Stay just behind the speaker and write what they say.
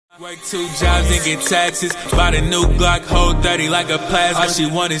Work 2 jobs and get taxes. Bought a new Glock, hold 30 like a plasma. All she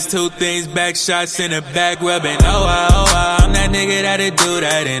want is 2 things, back shots in a back rub. And I'm that nigga that'll do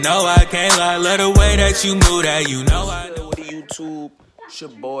that. And I can't lie, love the way that you move that. You know I know. What YouTube? It's your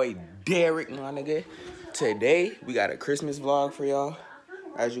boy Derrick, my nigga. Today we got a Christmas vlog for y'all,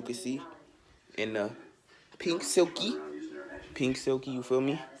 as you can see, in the pink silky, you feel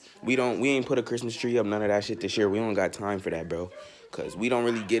me? We ain't put a Christmas tree up, none of that shit this year. We don't got time for that, bro. Cause we don't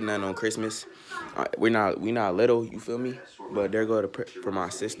really get none on Christmas. We not little, you feel me? But there go for my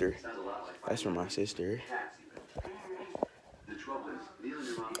sister. That's for my sister.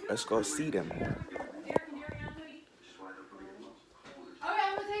 Let's go see them.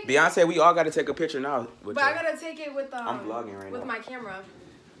 Beyonce, we all gotta take a picture now. But I gotta take it with I'm vlogging right now. With my camera.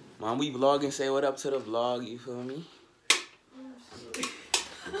 Mom, we vlogging. Say what up to the vlog. You feel me?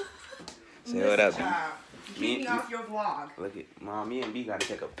 Say what up. Keep me off your vlog. Look at Mom. Me and B gotta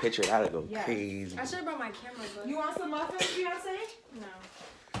take a picture. That'll go crazy. I should have brought my camera. But you want some muffins, Beyonce? No.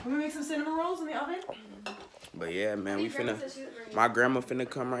 We're gonna make some cinnamon rolls in the oven. But yeah, man, we finna. My grandma finna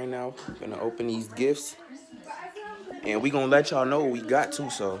come right now. Finna open these gifts, and we gonna let y'all know what we got too.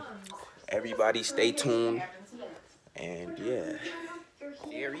 So everybody, stay tuned. And yeah,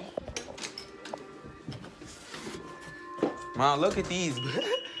 Gary. Mom, look at these.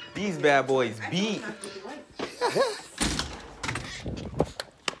 These bad boys beat.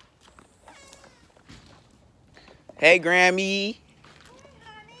 Hey, Grammy.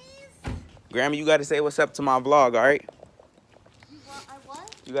 Grammy, you gotta say what's up to my vlog, all right?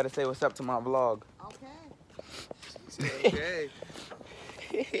 You gotta say what's up to my vlog. Okay. Okay.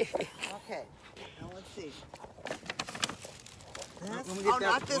 Okay. Now let's see. Let me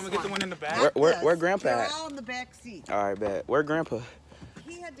get the one in the back. Where Grandpa They're at? all in the back seat. All right, bet. Where Grandpa?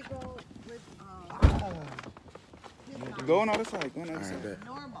 He had to go with Go on the other side. Go on the All other right, side. bet.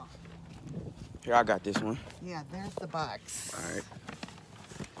 Norma. Here, I got this one. Yeah, there's the box. All right.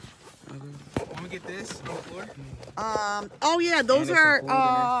 Want me to get this on the floor? Oh yeah, those And are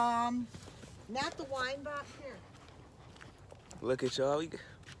some not the wine box here. Look at y'all.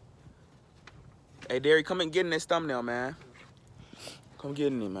 Hey, Derry, come and get in this thumbnail, man. Come get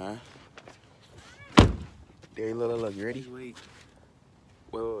in it, man. Derry, look. You ready? Wait.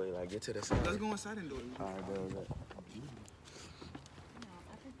 Wait. Like, get to the side. Let's go inside and do it. All right, bet.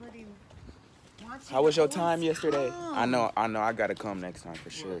 Everybody wants you How was to your go time and yesterday? come. I know. I gotta come next time for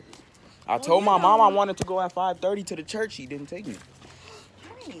sure. I told my mom I wanted to go at 5:30 to the church. She didn't take me.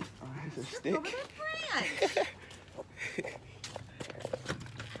 Honey, It's a trip over stick. that branch.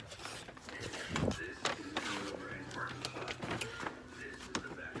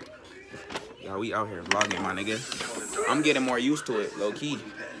 Yeah, we out here vlogging, my nigga. I'm getting more used to it, low key.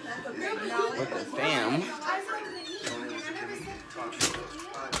 What the fam?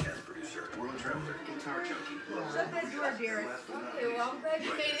 Shut that door, Derrick.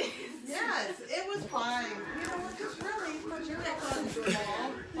 Yes, it was fine. You know what? Just really put your neck on the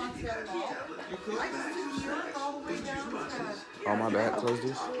wall. Once got it all. I just didn't work all the way down to. Oh, my bad. Close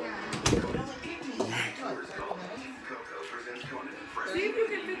this. See if you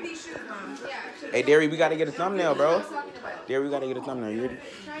can fit these shoes on. Hey, Derry, we gotta get a thumbnail, bro. Derry, we gotta get a thumbnail. You ready?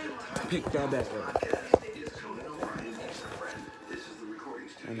 Pick that back up.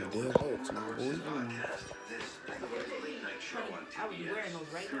 And it did hurt, my boy. I would be wearing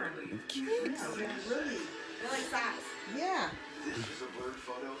those right now. They're like socks. Yeah. This is a blurred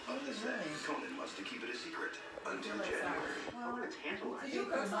photo of the set. Conan wants to keep it a secret until January. Did you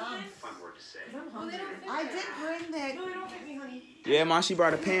cook something? Fun word to say. I did bring that. No, they don't fit me, honey. Yeah, Mom, she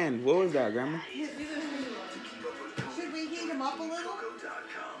brought a pan. What was that, Grandma? Should we heat them up a little?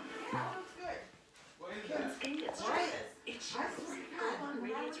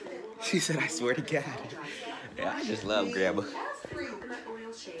 She said, I swear to God. Yeah, I just love Grandma. What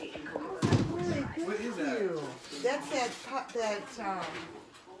is that? That's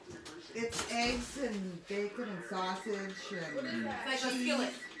it's eggs and bacon and sausage and Like a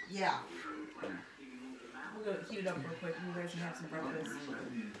skillet. yeah. We're gonna heat it up real quick. You guys can have some breakfast. You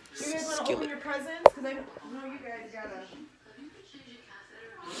guys want to Skillet. open your presents? Because I know you guys gotta.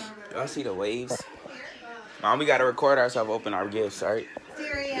 Y'all see the waves? Mom, we gotta record ourselves open our gifts, alright?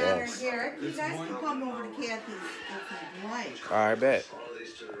 Derrick Yes. or Derrick, you guys can come over to Kathy's if you'd like. Alright, bet.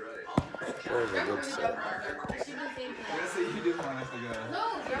 Where's a good set? Let's say you just want us to go. No,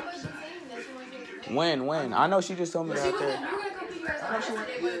 Grandma's been saying that she wants to. When? I know she just told me that out there. You were gonna come pick you guys on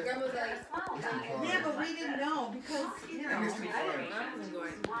yesterday when Grandma was like, Yeah, but we didn't know because, you know, I wasn't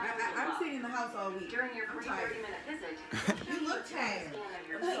going. I'm sitting in the house all week. I'm tired. you look tired.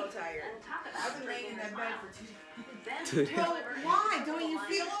 I'm so tired. I've been laying in that bed for 2 days. Well, why? Don't you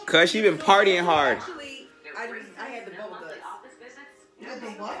feel okay? Cause she been partying hard. Actually, I had the bubble guts. You had the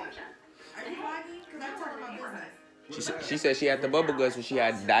what? Are you vlogging? Because I'm telling my business. She said she had the bubble guts when she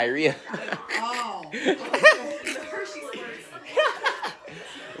had diarrhea. Oh. The Hershey squirts.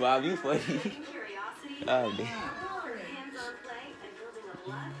 Wow, you funny. Oh, damn.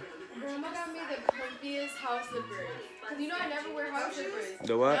 Grandma got me the comfiest house slippers. Cause you know I never wear house slippers.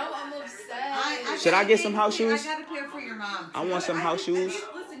 The what? Now I'm obsessed. Should I get some house shoes? I got a pair for your mom. I want some house shoes.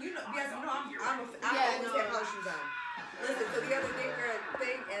 Listen, you know, yes, you know, I always have house shoes on. Listen, so the other day we were at the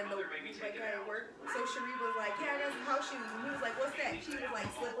thing and the white guy at work, so Cherie was like, yeah, I got some house shoes. And he was like, what's that? She was like,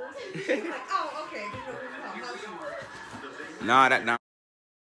 slippers. She was like, oh, okay. These are house shoes. Nah, that nah.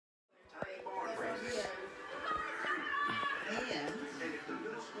 And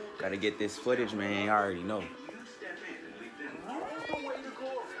Gotta get this footage, man. I already know.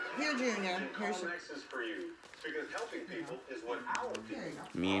 here, Junior. Here's your. Because helping people is what our Here you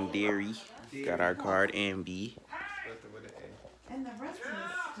go. Me and Derry got our card and B. And the rest of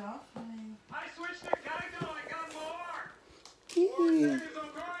the stuff. I switched to Geico, I got more. More savings on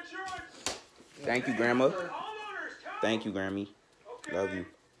car insurance. Thank you, Grandma. Homeowners, too. Thank you, Grammy. Love you.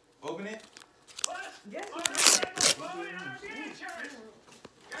 Open it. Plus, Yes, on the low energy insurance.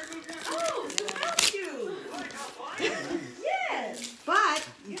 oh, thank you. Like how fine. Yes. But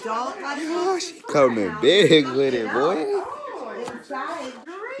you don't let it go. Oh, she coming big with it, boy. Oh, inside.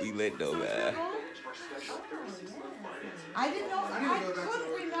 You lit though, man. I didn't know. I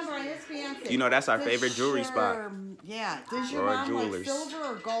couldn't remember. I asked Fiance. You know that's our Does favorite jewelry your- spot. Yeah. Does your Or mom jewelers. like silver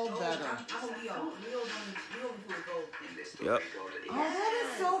or gold better? I'm a Leo. Leo before gold. Yep. Oh, that is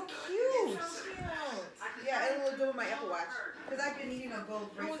so cute. Yeah, it'll look good with my Apple Watch. Because I've been needing a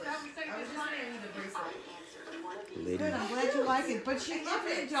gold bracelet. I was just saying I need a bracelet. Liddy. Good. I'm glad you like it. But if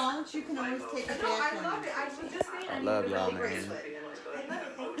you don't, you can always take it No, back. I love it. I was just saying I I love need a y'all, gold man. bracelet. I love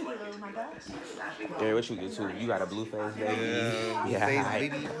it. Thank you, my gosh. Derry, what you get too? You got a blue face, baby? Yeah. Face,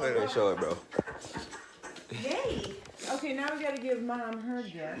 Alright. baby. Go show it, bro. Yay. Okay, now we gotta give Mom her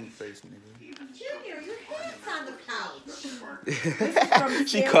gift. Face, nigga. Junior, your hat's on the couch.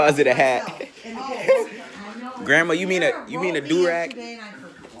 She calls it a hat. And Oh, okay. I know. Grandma, you mean a Wrote me do-rag? yesterday and I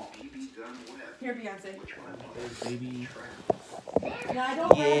forgot. Here, Beyonce. Baby. Yeah, I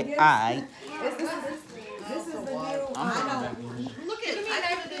don't Yeah, I. This is the new. I know. Look at it.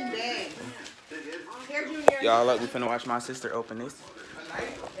 I put it in bag. Here, Junior. Y'all look, we finna watch my sister open this.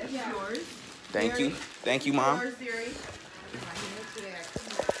 That's yours. Thank you. Thank you, Mom. Yours, Siri.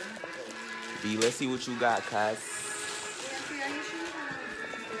 B, let's see what you got, cuz.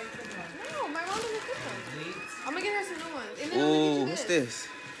 No, my mom doesn't cook them. I'm gonna get her some new ones. And then I'm Ooh, gonna what's get you this?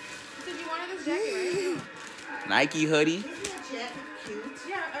 You said you wanted this jacket, right? Nike hoodie. Isn't that jacket cute?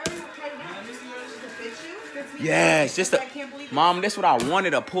 Yeah, I already tried it on. Does it fit you? Fits me. Yes, just I a can't believe it. Mom, that's what I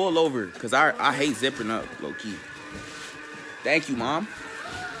wanted, a pull over. Cause I hate zipping up, low key. Thank you, Mom.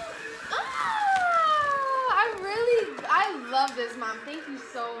 I love this, Mom. Thank you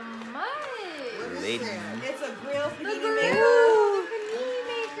so much. Lady. It's a grill The panini grill, maker. the panini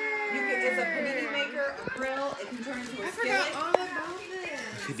maker. It's a panini maker, a grill. It can turn into I a forgot skillet. all about this.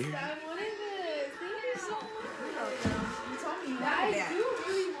 I wanted this. Thank you so much. You told me you I wanted that. do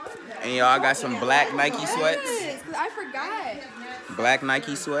really want that. And y'all, I got some black Nike sweats. Yes, 'cause I forgot. Black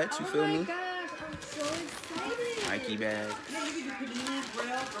Nike sweats, you feel Oh my me? gosh, I'm so excited. Nike bag. Yeah, you can do panini,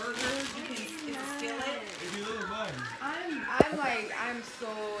 grill, burgers. You can, it's a skillet. I'm so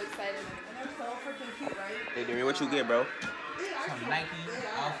excited. And they're so freaking cute, right? Hey, Derry, what you get, bro? Some Nike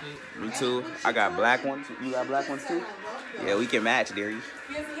outfit. Me too. I got black ones. You got black ones too? Yeah, we can match, Derry.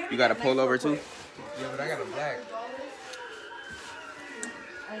 You got a pullover too? Yeah, but I got a black.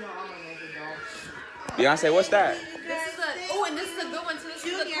 I know I'm gonna make it go. Beyonce, what's that? This is and this is a good one too. This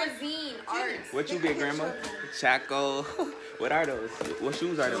is a cuisine art. What you get, Grandma? Chaco. What are those? What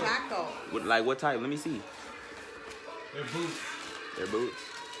shoes are those? Chaco. Like what type? Let me see. They're boots. They're boots.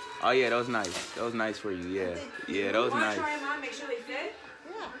 Oh yeah, those nice. Those nice for you. Yeah, yeah, those Want nice. to try them on? Make sure they fit.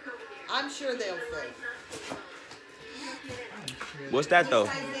 Yeah. I'm sure they'll fit. What's that though?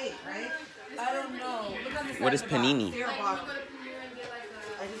 Size 8, right? I don't know. Look on the side What is of the box. panini? Sarah Like you bought go them. to Premier and get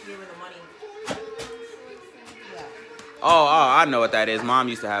like I just gave her the money. Yeah. Oh, I know what that is. Mom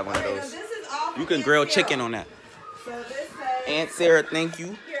used to have one of Okay, now those. this is all You from can grill Aunt Sarah. chicken on that. So this says Aunt Sarah, thank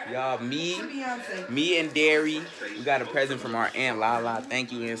you. Here. Y'all, to me Beyonce. and Derry, we got a present from our Aunt Lala.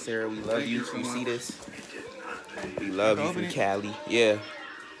 Thank you, Aunt Sarah. We love you. You see this? We love you from Cali. Yeah.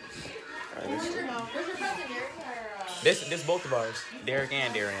 All right, let's see. Where's your cousin, Derrick? This both of ours. Derrick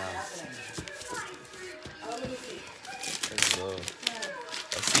and Derrion. Let's go.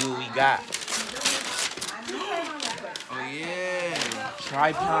 Let's see what we got. Oh yeah.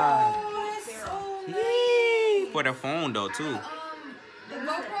 Tripod. Yee. For the phone though too. The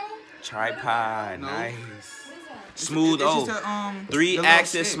GoPro? Tripod. No. Nice. Smooth It's just O. a,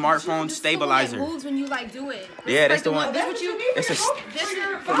 3-axis smartphone stabilizer. It moves when you like do it. Yeah, that's the one. This what you? It's a. This is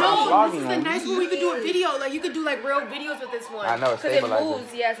vlogging this is a one. nice one where you could do a video. Like you could do like real videos with this one. I know, it's Because it stabilizer.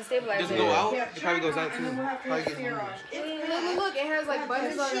 moves. Yeah, it's a stabilizer. Does it go out? It probably goes out too. And then we'll have to Probably get gets Sarah. more. Look, it has like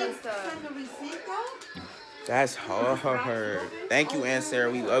buttons on it and stuff. Send the receipt though? That's hard. Thank you, Aunt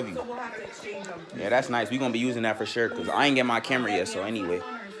Sarah. We love you. So we'll have to exchange them. Yeah, that's nice. We gonna be using that for sure. Cause I ain't get my camera yet. So anyway,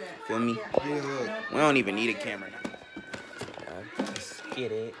 feel me? Yeah, look. We don't even need a camera now. Let's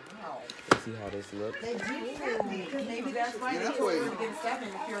get it. Let's see how this looks. They do. Maybe that's why Yeah, they that's were what- to get 7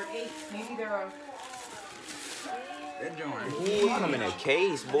 if you're an 8. Maybe they're a... That joint. Ooh, come in a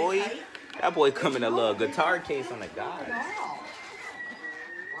case, boy. That boy come in a little guitar case on the guy. Wow.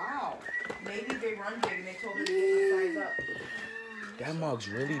 Wow. Maybe they run big and they told her to get the size up. That mug's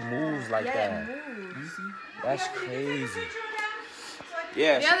really moves like that. That's crazy.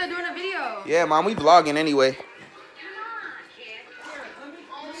 Yeah, Yeah. they're doing a video. Yeah, Mom, we vlogging anyway.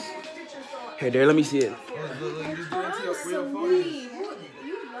 Here, there, let me see it. Look, you just do it to your real phone.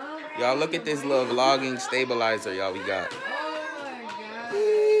 Y'all, look at this little vlogging stabilizer, y'all, we got. Put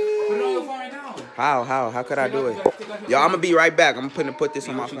it on your phone right now. How could I do it? Y'all, I'm gonna be right back. I'm gonna put this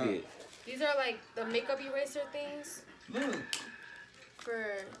on my phone. These are like the makeup eraser things Look.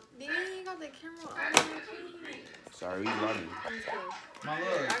 for. They ain't got the camera on. Sorry, we vlogging. My I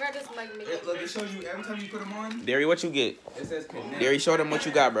love. got this like makeup. Look, it shows you every time you put them on. Derry, what you get? It says connect. Derry, show them what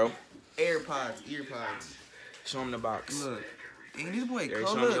you got, bro. AirPods, earpods. Show them the box. Look. Ain't this boy Derry,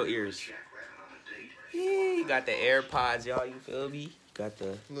 cold? show them your Look. ears. Yeah, you got the AirPods, y'all, you feel me? Got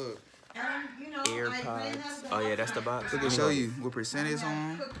the Look. And, you know, AirPods. Oh, yeah, that's the box. Look, it show you what percent it's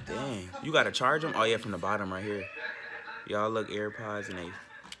on. Dang. You gotta charge them? Oh, yeah, from the bottom right here. Y'all look, AirPods, and they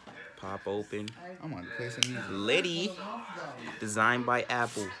pop open. I'm on the play some music. Liddy. Designed by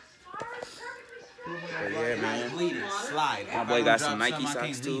Apple. But yeah, man. Leave it, slide. My If boy I got drop some Nike something, I socks,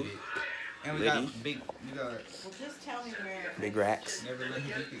 can't too. leave it. And we Liddy. got big, we got Well, just tell me where. Big racks. never let you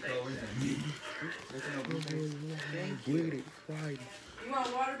get clothes. There's no blue face. Get it Friday. You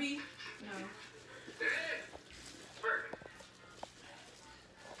want water, B? No.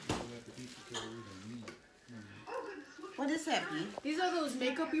 What is that, B? These are those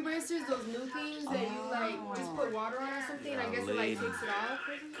makeup erasers, those new things that you like just put water on or something. I guess it like lady. takes it off.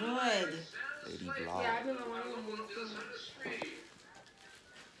 Good. Lady Yeah, vlog. I've been wanting one of these things.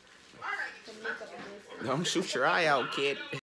 The makeup erasers. Don't shoot your eye out, kid.